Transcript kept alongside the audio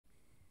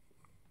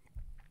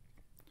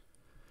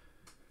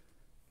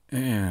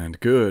And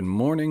good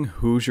morning,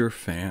 Hoosier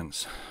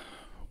fans.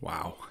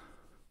 Wow.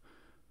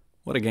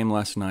 What a game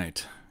last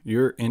night.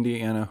 Your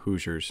Indiana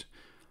Hoosiers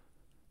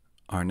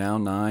are now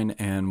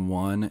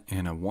 9-1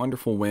 in a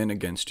wonderful win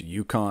against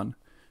UConn.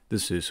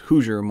 This is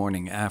Hoosier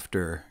morning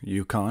after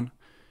UConn.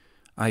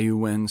 IU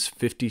wins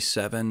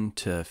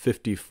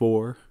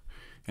 57-54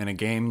 in a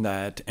game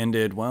that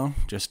ended,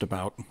 just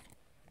about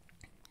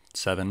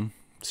 7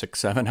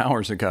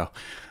 hours ago.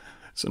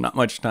 So not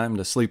much time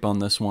to sleep on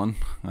this one.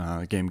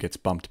 The game gets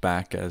bumped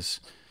back,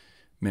 as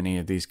many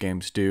of these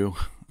games do,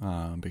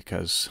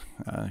 because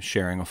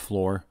sharing a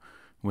floor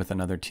with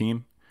another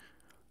team.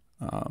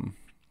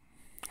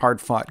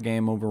 Hard-fought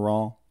game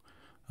overall.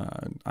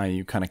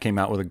 IU kind of came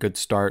out with a good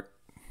start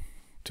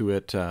to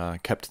it,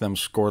 kept them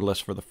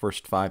scoreless for the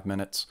first 5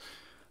 minutes.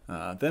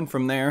 Then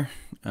from there,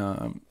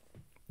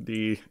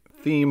 the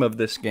theme of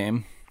this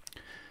game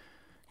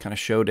kind of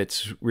showed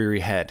its reary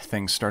head.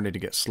 Things started to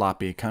get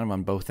sloppy, kind of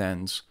on both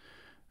ends.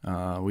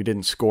 We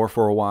didn't score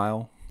for a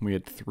while. We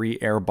had 3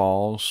 air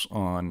balls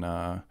on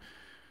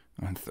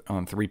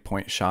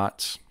 3-point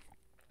shots.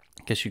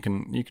 I guess you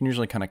can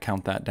usually kind of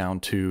count that down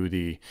to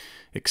the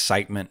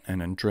excitement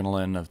and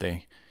adrenaline of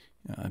the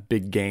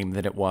big game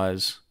that it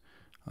was.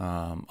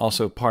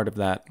 Also, part of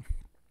that,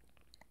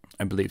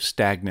 I believe,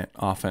 stagnant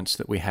offense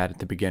that we had at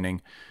the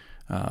beginning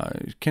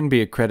can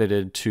be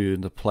accredited to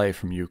the play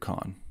from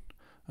UConn.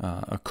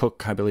 A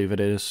Cook, I believe it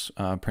is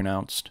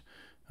pronounced,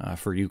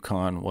 for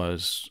UConn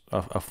was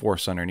a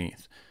force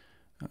underneath.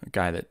 A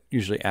guy that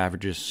usually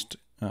averages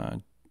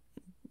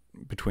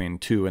between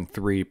 2 and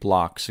 3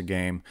 blocks a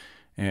game,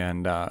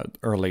 and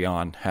early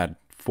on had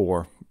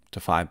 4 to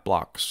 5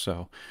 blocks.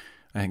 So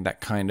I think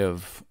that kind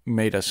of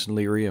made us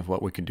leery of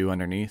what we could do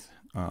underneath.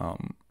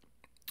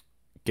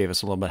 Gave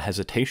us a little bit of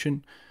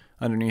hesitation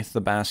underneath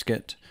the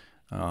basket.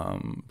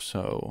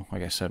 So,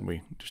 like I said,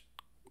 we just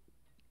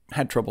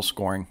had trouble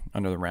scoring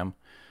under the rim.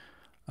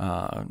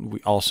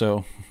 We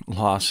also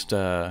lost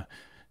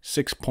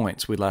 6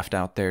 points we left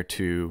out there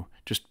to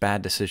just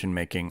bad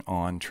decision-making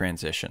on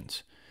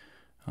transitions.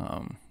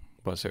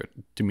 Was there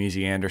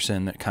Demezy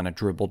Anderson that kind of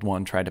dribbled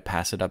one, tried to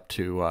pass it up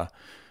to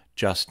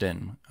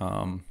Justin.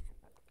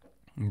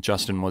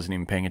 Justin wasn't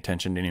even paying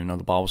attention, didn't even know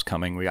the ball was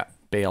coming. We got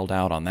bailed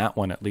out on that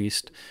one, at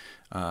least,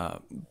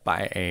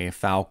 by a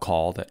foul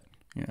call that,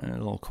 a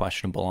little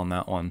questionable on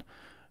that one.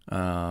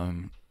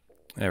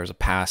 There was a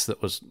pass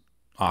that was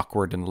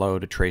awkward and low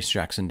to Trace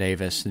Jackson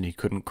Davis, and he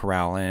couldn't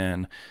corral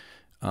in.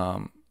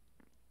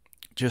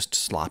 Just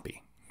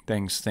sloppy.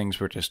 Things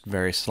were just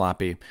very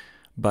sloppy.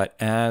 But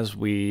as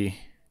we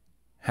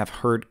have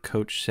heard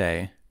Coach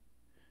say,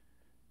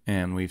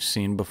 and we've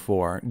seen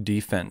before,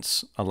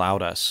 defense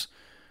allowed us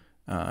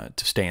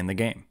to stay in the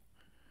game.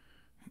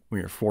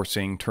 We were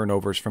forcing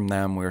turnovers from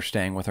them. We were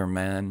staying with our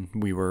men.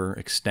 We were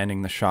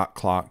extending the shot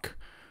clock,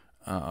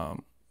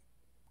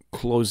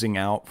 closing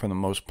out for the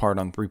most part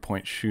on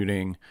 3-point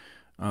shooting.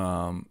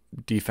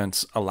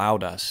 Defense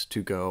allowed us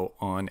to go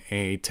on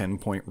a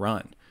 10-point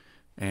run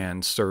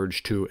and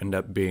surge to end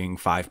up being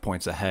 5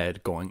 points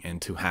ahead going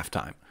into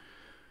halftime.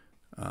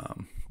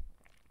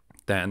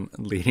 Then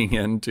leading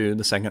into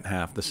the second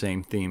half, the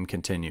same theme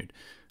continued.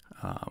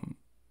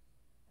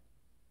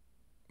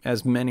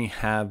 As many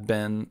have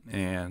been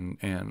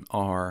and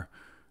are,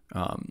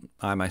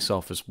 I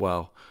myself as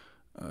well,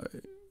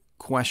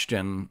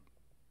 question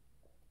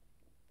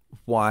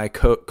why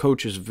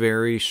coaches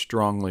very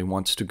strongly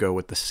wants to go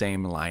with the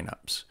same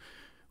lineups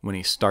when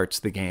he starts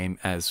the game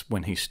as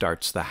when he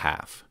starts the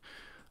half.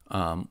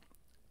 I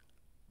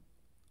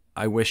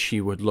wish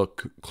he would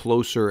look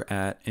closer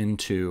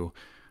into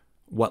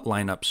what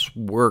lineups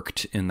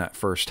worked in that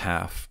first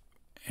half,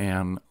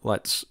 and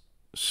let's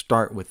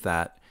start with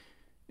that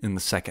in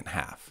the second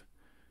half.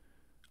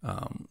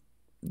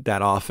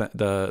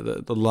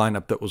 The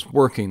lineup that was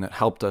working that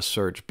helped us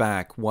surge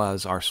back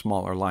was our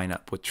smaller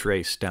lineup with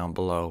Trace down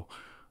below,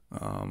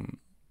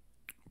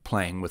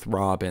 playing with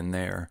Rob in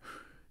there,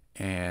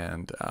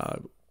 and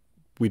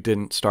we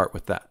didn't start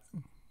with that.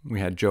 We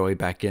had Joey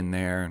back in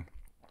there,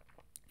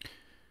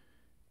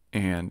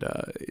 and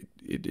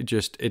it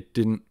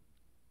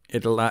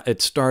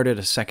started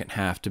a second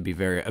half to be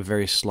a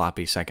very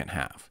sloppy second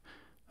half.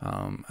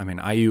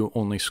 IU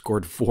only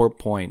scored 4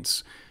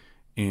 points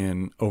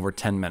in over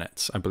 10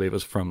 minutes. I believe it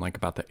was from like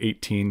about the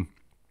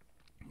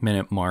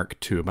 18-minute mark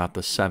to about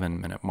the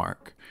 7-minute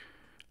mark.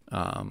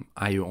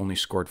 IU only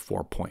scored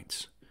 4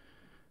 points.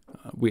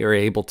 We were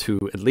able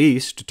to, at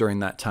least during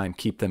that time,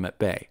 keep them at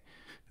bay.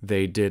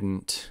 They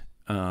didn't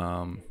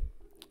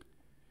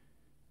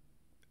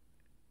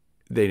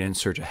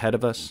surge ahead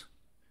of us.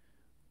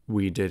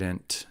 We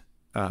didn't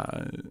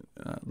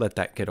let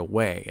that get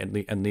away.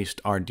 At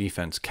least our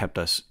defense kept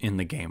us in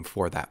the game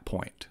for that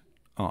point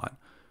on.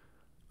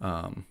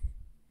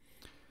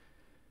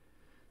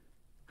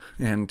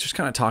 And just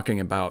kind of talking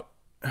about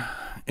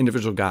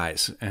individual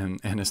guys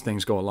and as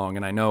things go along.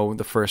 And I know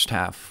the first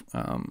half,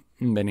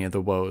 many of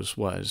the woes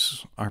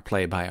was our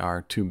play by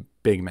our 2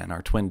 big men,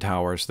 our twin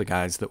towers, the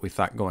guys that we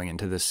thought going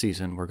into this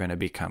season were going to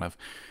be kind of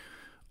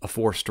a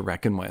force to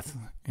reckon with,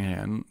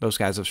 and those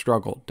guys have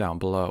struggled down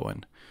below.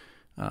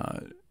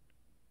 And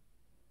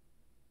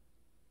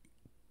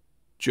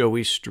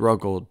Joey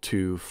struggled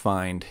to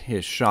find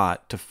his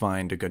shot, to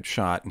find a good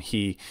shot, and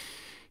he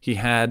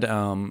had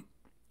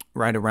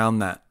right around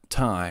that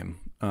time,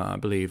 I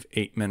believe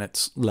 8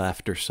 minutes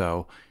left or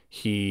so,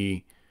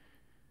 he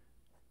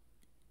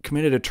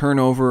committed a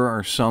turnover,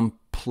 or some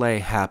play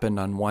happened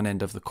on one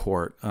end of the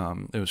court.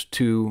 It was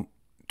two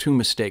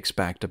mistakes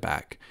back to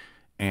back.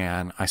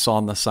 And I saw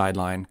on the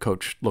sideline,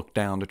 coach look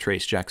down to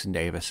Trayce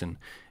Jackson-Davis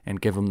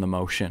and give him the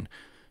motion.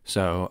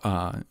 So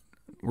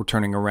we're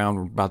turning around,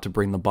 we're about to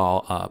bring the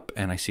ball up,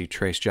 and I see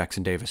Trayce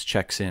Jackson-Davis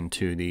checks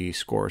into the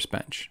scorer's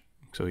bench.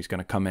 So he's going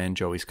to come in,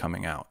 Joey's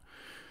coming out.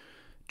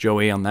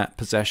 Joey on that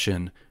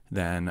possession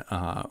then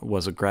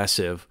was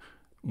aggressive,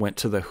 went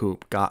to the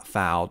hoop, got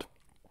fouled,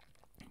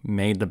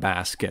 made the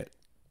basket,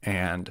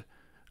 and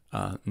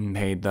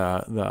made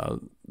the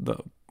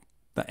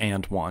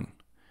and one.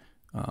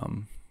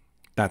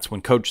 That's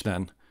when coach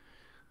then,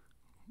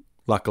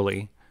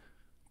 luckily,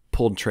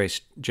 pulled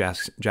Trayce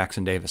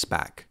Jackson-Davis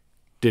back.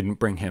 Didn't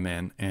bring him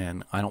in,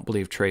 and I don't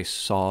believe Trayce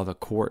saw the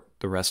court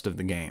the rest of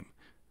the game.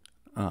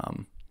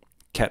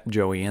 Kept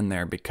Joey in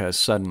there because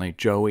suddenly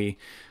Joey,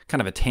 kind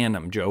of a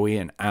tandem, Joey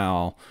and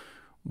Al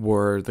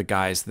were the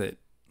guys that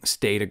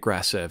stayed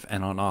aggressive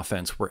and on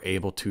offense were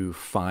able to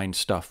find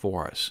stuff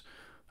for us.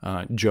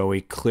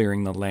 Joey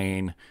clearing the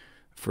lane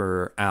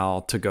for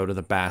Al to go to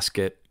the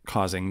basket,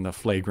 causing the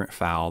flagrant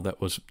foul that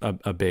was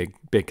a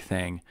big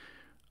thing.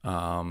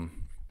 So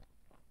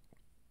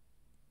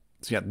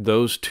yeah,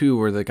 those two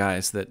were the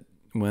guys that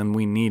when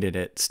we needed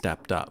it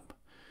stepped up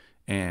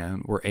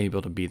and were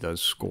able to be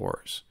those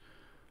scorers.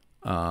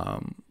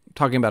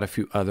 Talking about a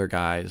few other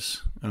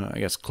guys, I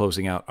guess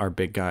closing out our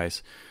big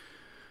guys.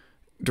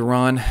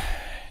 De'Ron,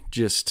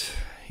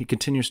 he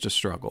continues to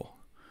struggle.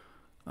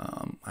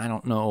 I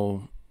don't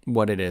know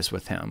what it is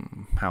with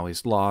him, how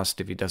he's lost,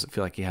 if he doesn't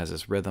feel like he has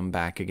his rhythm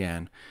back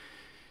again.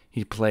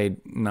 He played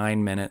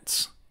 9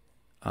 minutes,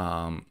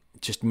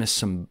 just missed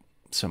some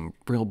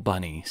real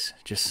bunnies,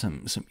 just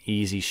some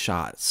easy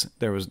shots.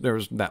 There was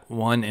that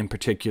one in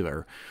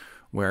particular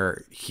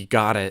where he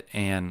got it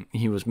and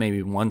he was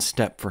maybe one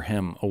step for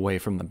him away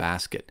from the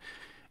basket.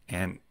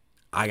 And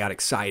I got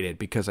excited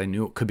because I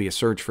knew it could be a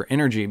surge for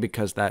energy,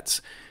 because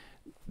that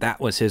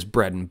was his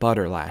bread and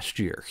butter last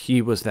year.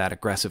 He was that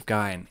aggressive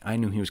guy, and I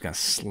knew he was going to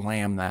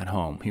slam that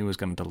home. He was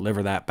going to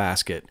deliver that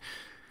basket.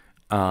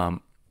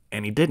 And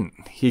he didn't.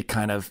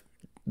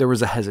 There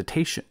was a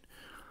hesitation.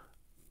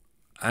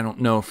 I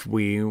don't know if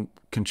we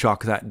can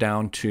chalk that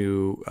down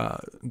to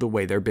the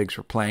way their bigs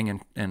were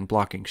playing and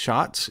blocking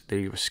shots, that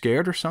he was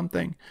scared or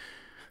something.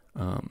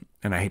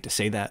 And I hate to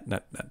say that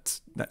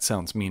that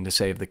sounds mean to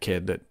say of the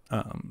kid that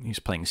he's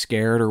playing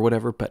scared or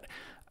whatever, but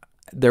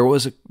there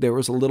was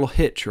a little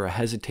hitch or a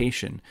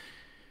hesitation,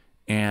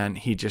 and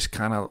he just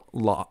kind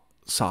of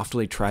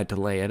softly tried to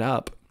lay it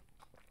up,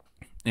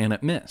 and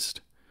it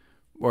missed.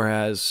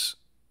 Whereas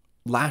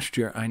last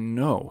year, I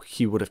know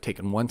he would have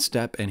taken one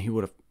step and he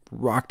would have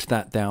rocked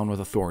that down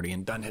with authority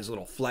and done his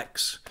little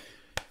flex,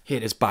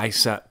 hit his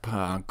bicep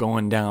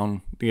going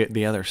down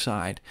the other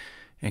side,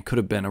 and could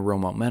have been a real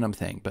momentum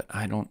thing. But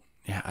I don't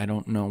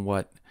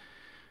know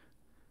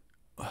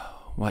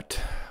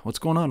what's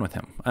going on with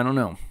him. I don't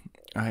know.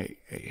 I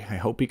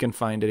hope he can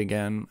find it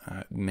again.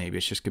 Maybe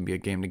it's just going to be a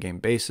game-to-game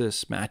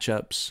basis.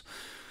 Matchups.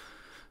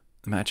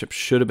 The matchup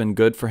should have been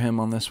good for him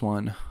on this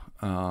one.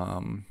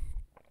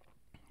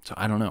 So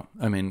I don't know.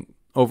 I mean,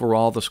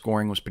 overall, the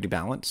scoring was pretty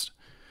balanced.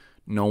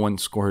 No one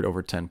scored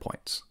over 10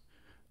 points.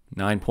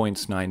 9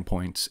 points, 9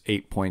 points,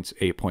 8 points,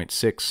 8 points,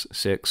 6,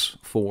 6,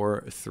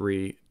 4,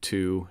 3,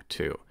 2,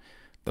 2.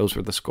 Those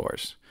were the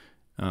scores.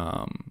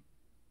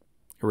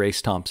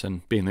 Race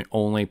Thompson being the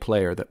only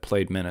player that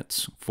played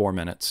 4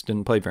 minutes,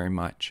 didn't play very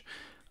much,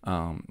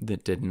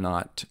 that did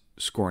not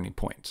score any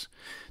points.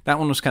 That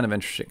one was kind of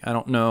interesting. I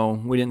don't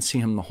know. We didn't see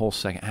him the whole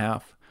second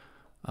half.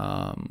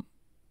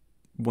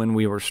 When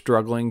we were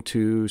struggling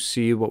to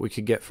see what we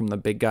could get from the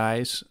big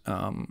guys,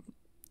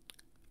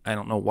 I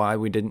don't know why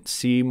we didn't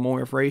see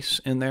more of Race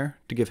in there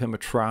to give him a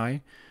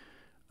try.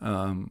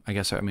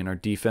 Our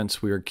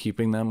defense, we were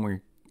keeping them.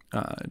 We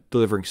were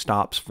delivering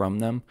stops from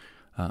them.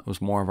 It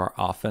was more of our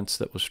offense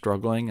that was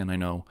struggling, and I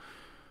know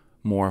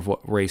more of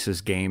what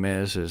Race's game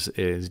is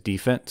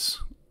defense.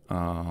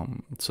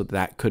 So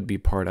that could be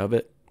part of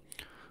it.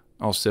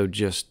 Also,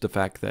 just the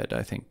fact that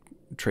I think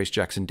Trayce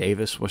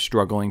Jackson-Davis was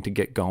struggling to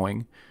get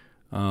going.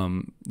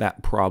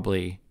 That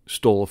probably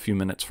stole a few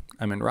minutes.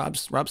 I mean,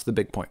 Rob's the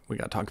big point we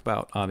got to talk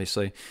about,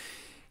 obviously.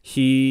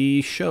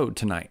 He showed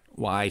tonight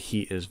why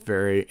he is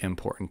very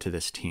important to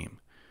this team.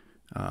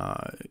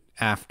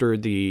 After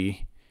the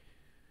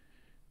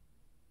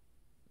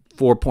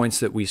 4 points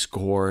that we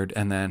scored,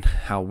 and then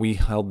how we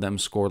held them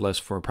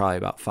scoreless for probably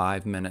about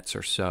 5 minutes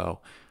or so,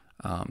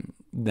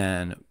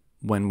 then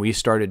when we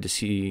started to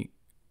see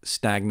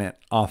stagnant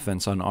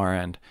offense on our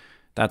end,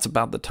 that's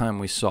about the time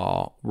we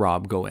saw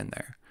Rob go in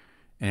there.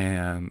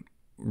 And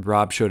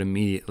Rob showed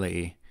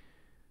immediately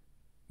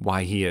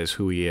why he is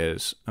who he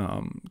is,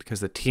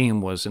 because the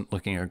team wasn't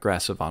looking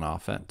aggressive on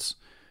offense.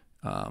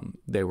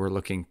 They were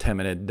looking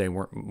timid. They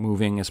weren't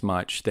moving as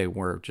much. They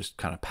were just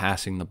kind of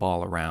passing the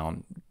ball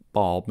around.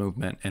 Ball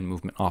movement and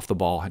movement off the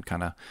ball had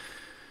kind of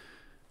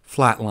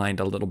flatlined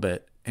a little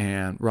bit.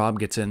 And Rob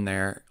gets in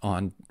there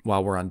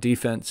while we're on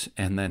defense,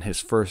 and then his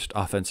first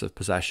offensive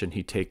possession,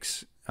 he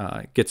gets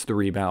the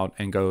rebound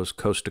and goes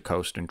coast to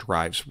coast and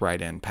drives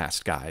right in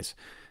past guys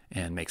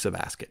and makes a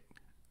basket.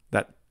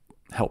 That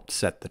helped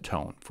set the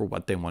tone for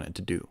what they wanted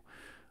to do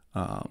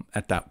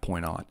at that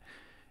point on.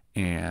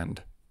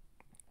 And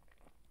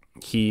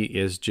he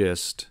is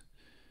just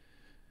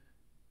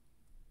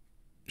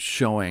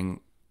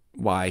showing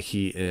why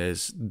he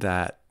is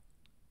that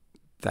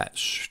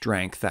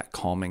strength, that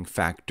calming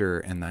factor,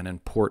 and that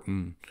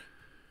important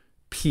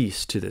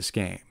piece to this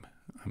game.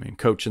 I mean,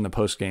 coach in the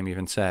post game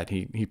even said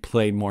he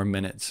played more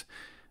minutes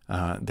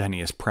than he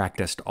has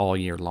practiced all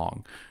year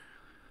long.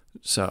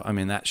 So, I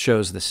mean, that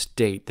shows the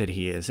state that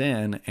he is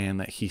in, and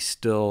that he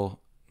still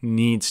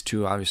needs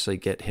to obviously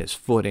get his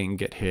footing,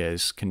 get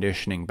his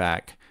conditioning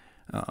back,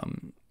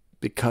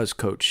 because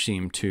coach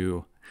seemed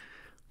to,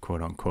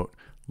 quote unquote,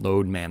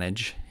 load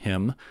manage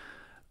him.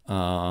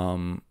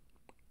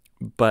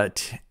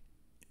 But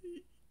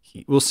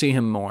we'll see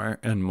him more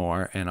and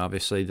more. And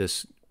obviously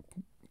this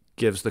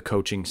gives the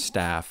coaching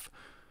staff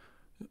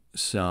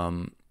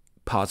some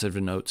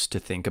positive notes to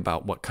think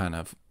about what kind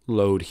of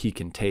load he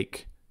can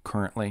take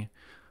currently.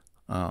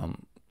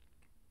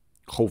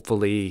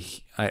 Hopefully,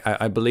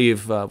 I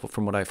believe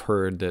from what I've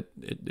heard that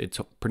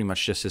it's pretty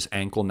much just his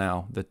ankle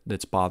now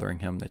that's bothering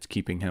him, that's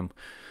keeping him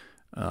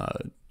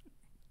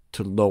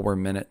to lower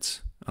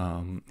minutes.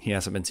 He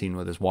hasn't been seen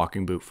with his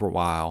walking boot for a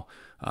while.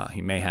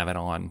 He may have it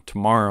on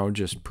tomorrow,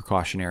 just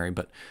precautionary,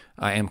 but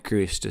I am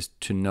curious just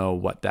to know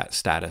what that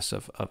status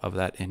of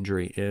that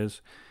injury is,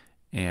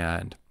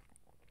 and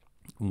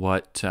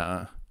what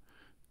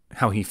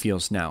how he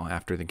feels now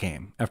after the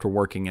game, after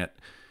working it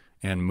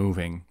and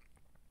moving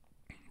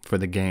for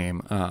the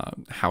game.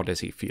 How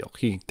does he feel?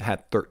 He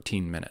had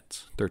 13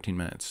 minutes.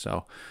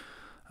 So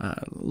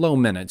low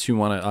minutes. You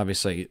want to,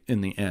 obviously,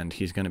 in the end,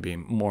 he's going to be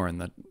more in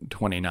the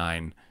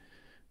 29,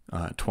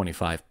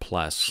 25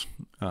 plus,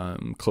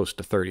 close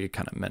to 30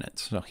 kind of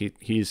minutes. So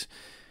he's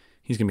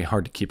going to be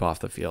hard to keep off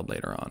the field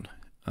later on,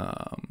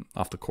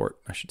 off the court,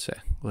 I should say,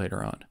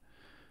 later on.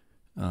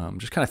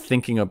 Just kind of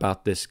thinking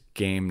about this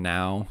game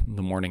now,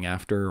 the morning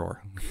after,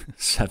 or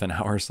 7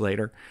 hours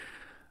later.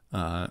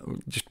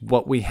 Just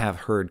what we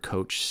have heard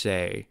coach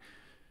say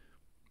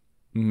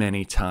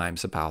many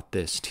times about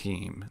this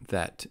team,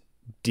 that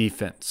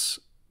defense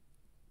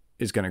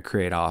is going to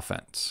create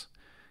offense,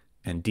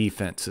 and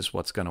defense is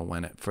what's going to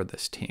win it for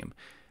this team.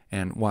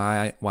 And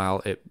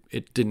while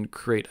it didn't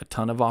create a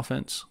ton of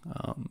offense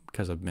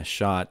because of missed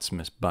shots,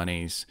 missed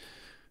bunnies,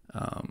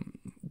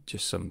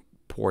 just some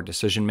poor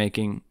decision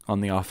making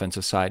on the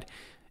offensive side,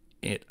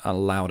 it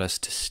allowed us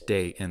to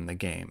stay in the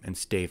game and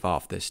stave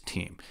off this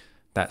team.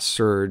 That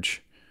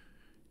surge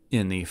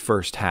in the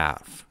first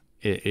half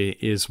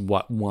is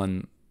what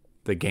won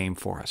the game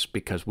for us,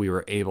 because we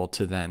were able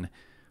to then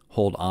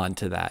hold on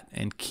to that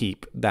and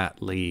keep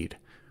that lead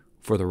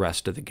for the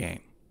rest of the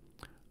game.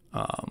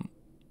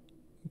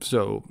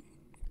 So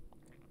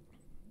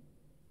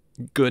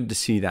good to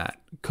see that.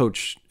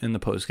 Coach in the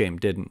postgame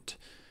didn't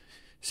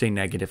say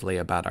negatively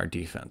about our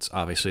defense.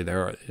 Obviously,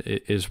 there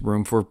is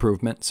room for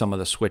improvement. Some of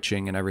the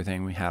switching and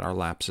everything, we had our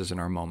lapses and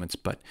our moments,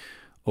 but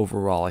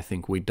overall, I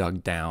think we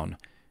dug down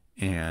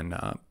and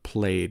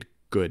played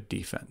good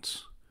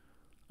defense.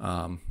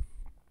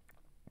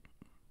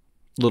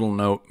 Little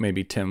note,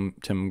 maybe Tim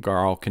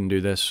Garl can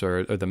do this,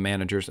 or the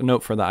managers. A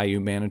note for the IU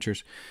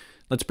managers: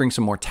 let's bring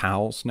some more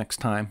towels next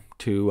time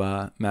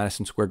to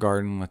Madison Square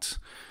Garden.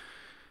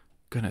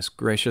 Goodness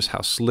gracious,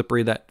 how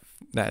slippery that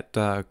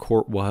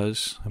court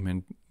was. I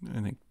mean, I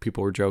think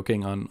people were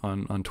joking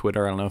on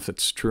Twitter. I don't know if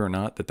it's true or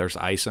not, that there's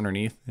ice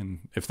underneath.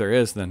 And if there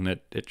is, then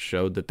it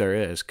showed that there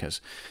is,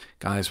 because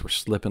guys were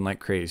slipping like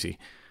crazy.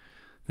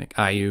 I think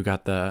IU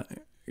got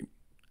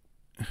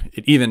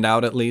it evened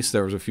out at least.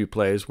 There was a few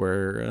plays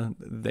where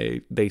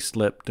they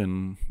slipped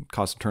and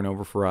caused a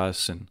turnover for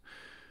us. And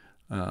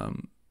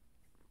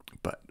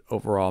but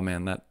overall,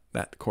 man,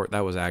 that court,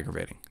 that was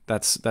aggravating.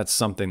 That's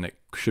something that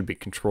should be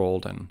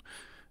controlled and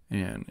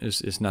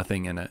is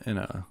nothing in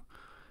a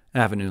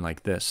avenue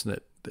like this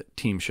that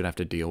teams should have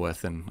to deal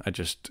with. And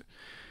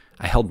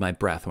I held my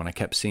breath when I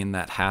kept seeing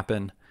that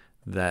happen,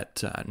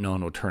 that no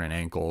one would turn an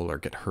ankle or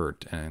get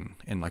hurt, and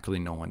luckily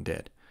no one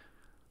did.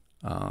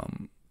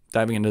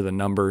 Diving into the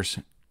numbers,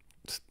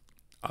 it's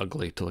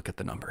ugly to look at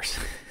the numbers.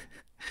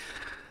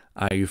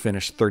 IU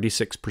finished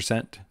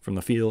 36% from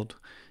the field,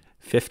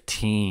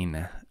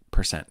 15%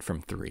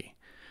 from three.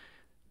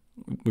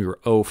 We were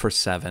 0 for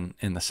 7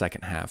 in the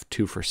second half,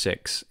 2 for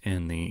 6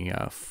 in the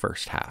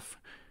first half.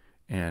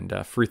 And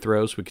free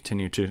throws, we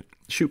continue to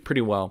shoot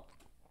pretty well,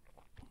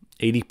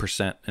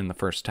 80% in the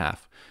first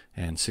half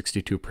and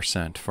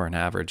 62% for an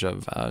average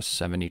of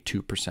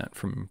 72%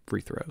 from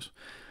free throws.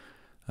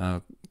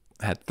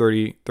 Had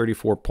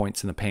 34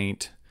 points in the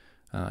paint,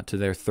 to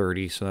their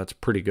 30, so that's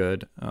pretty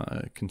good,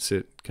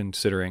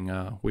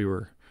 considering we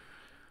were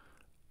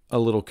a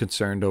little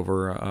concerned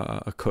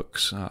over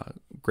Cook's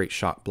great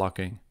shot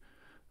blocking.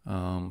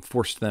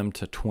 Forced them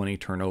to 20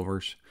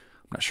 turnovers.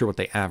 I'm not sure what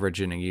they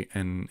average in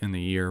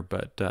the year,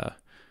 but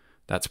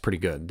that's pretty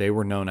good. They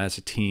were known as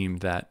a team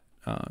that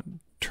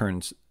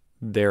turns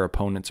their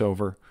opponents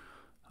over,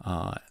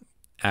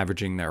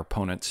 averaging their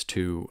opponents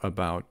to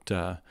about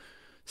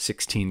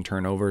 16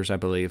 turnovers, I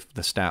believe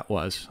the stat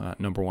was.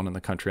 Number one in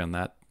the country on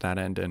that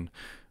end, and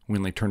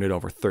Winley turned it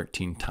over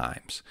 13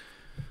 times.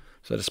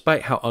 So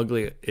despite how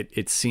ugly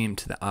it seemed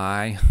to the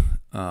eye,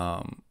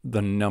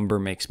 the number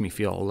makes me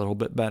feel a little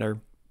bit better,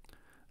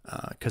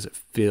 because it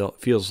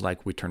feels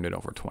like we turned it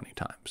over 20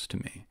 times to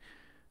me.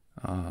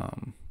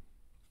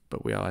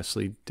 But we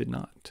obviously did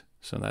not.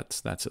 So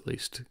that's at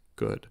least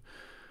good.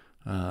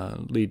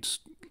 Leads,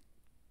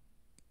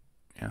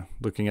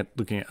 looking at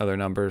other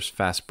numbers,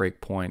 fast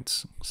break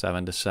points,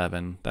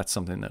 7-7. That's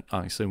something that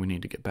obviously we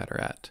need to get better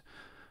at.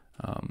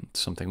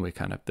 Something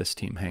this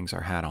team hangs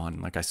our hat on.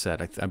 Like I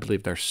said, I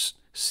believe there's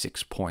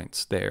 6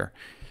 points there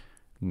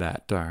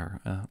that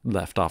are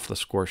left off the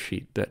score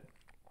sheet,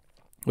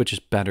 which is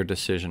better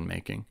decision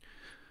making,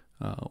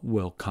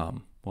 will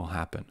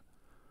happen.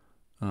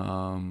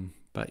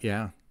 But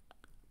yeah,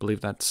 I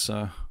believe that's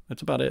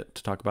about it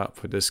to talk about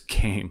for this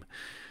game.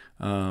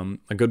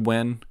 A good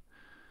win.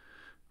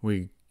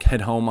 We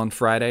head home on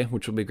Friday,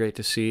 which will be great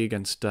to see,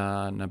 against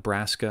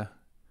Nebraska,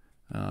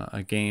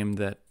 a game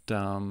that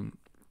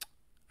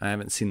I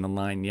haven't seen the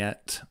line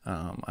yet.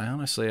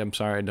 I'm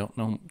sorry, I don't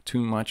know too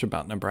much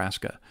about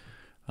Nebraska.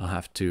 I'll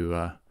have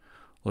to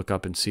look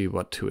up and see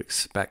what to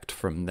expect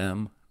from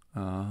them.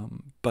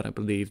 But I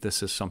believe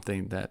this is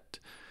something that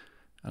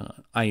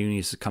IU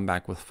needs to come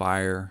back with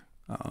fire.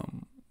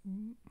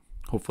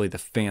 Hopefully the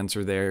fans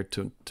are there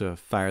to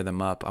fire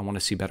them up. I want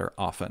to see better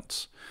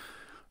offense.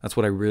 That's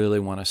what I really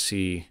want to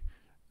see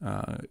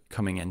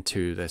coming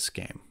into this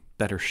game.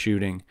 Better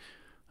shooting.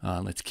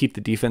 Let's keep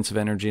the defensive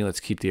energy. Let's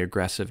keep the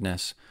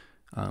aggressiveness.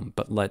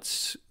 But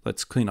let's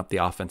clean up the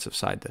offensive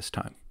side this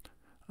time.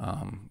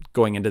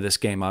 Going into this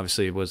game,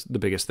 obviously, the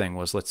biggest thing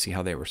was let's see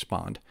how they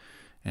respond.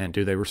 And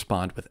do they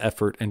respond with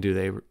effort, and do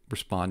they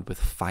respond with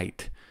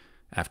fight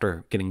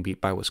after getting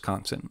beat by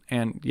Wisconsin?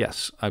 And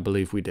yes, I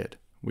believe we did.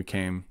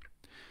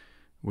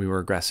 We were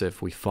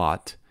aggressive, we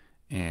fought,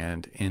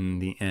 and in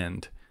the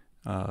end,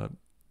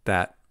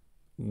 that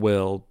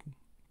will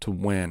to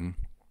win,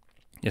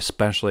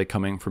 especially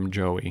coming from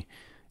Joey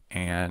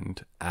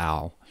and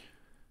Al,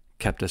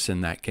 kept us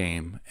in that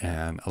game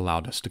and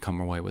allowed us to come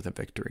away with a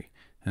victory.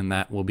 And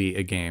that will be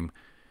a game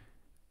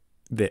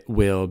that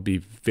will be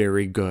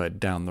very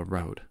good down the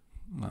road.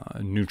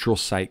 A neutral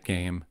site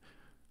game,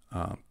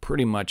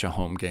 pretty much a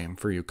home game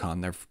for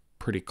UConn. They're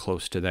pretty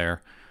close to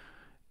there.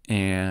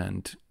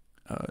 And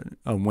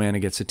a win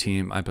against a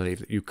team, I believe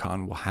that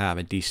UConn will have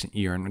a decent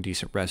year and a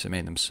decent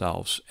resume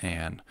themselves,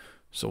 and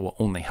so will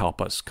only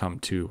help us come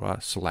to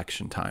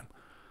selection time.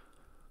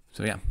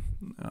 So yeah,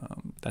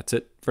 that's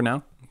it for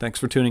now. Thanks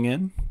for tuning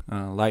in.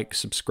 Like,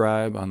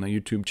 subscribe on the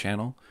YouTube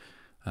channel.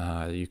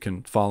 You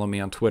can follow me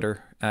on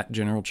Twitter at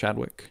General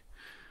Chadwick.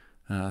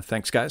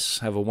 Thanks, guys.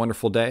 Have a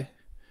wonderful day.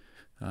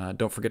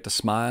 Don't forget to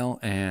smile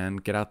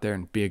and get out there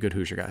and be a good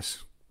Hoosier,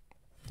 guys.